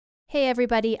Hey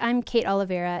everybody, I'm Kate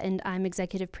Oliveira and I'm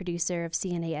executive producer of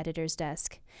CNA Editor's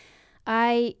Desk.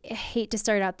 I hate to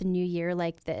start out the new year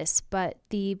like this, but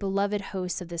the beloved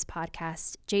hosts of this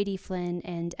podcast, J.D. Flynn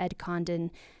and Ed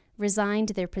Condon, resigned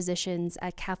their positions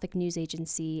at Catholic News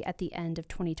Agency at the end of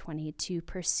 2020 to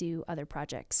pursue other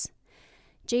projects.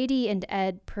 J.D. and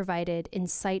Ed provided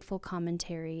insightful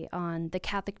commentary on the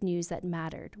Catholic news that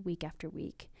mattered week after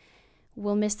week.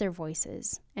 We'll miss their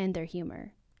voices and their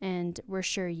humor, and we're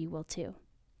sure you will too.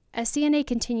 As CNA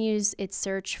continues its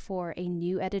search for a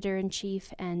new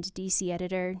editor-in-chief and DC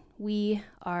editor, we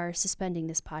are suspending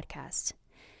this podcast.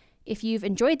 If you've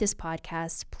enjoyed this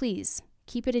podcast, please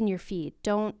keep it in your feed.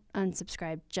 Don't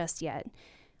unsubscribe just yet.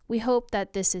 We hope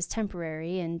that this is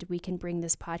temporary and we can bring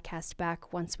this podcast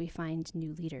back once we find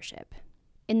new leadership.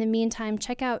 In the meantime,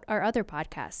 check out our other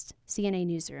podcast, CNA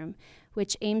Newsroom,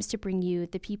 which aims to bring you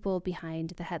the people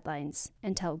behind the headlines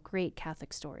and tell great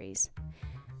Catholic stories.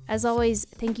 As always,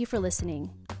 thank you for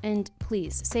listening, and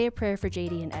please say a prayer for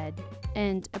JD and Ed,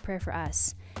 and a prayer for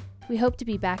us. We hope to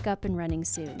be back up and running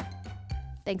soon.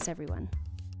 Thanks, everyone.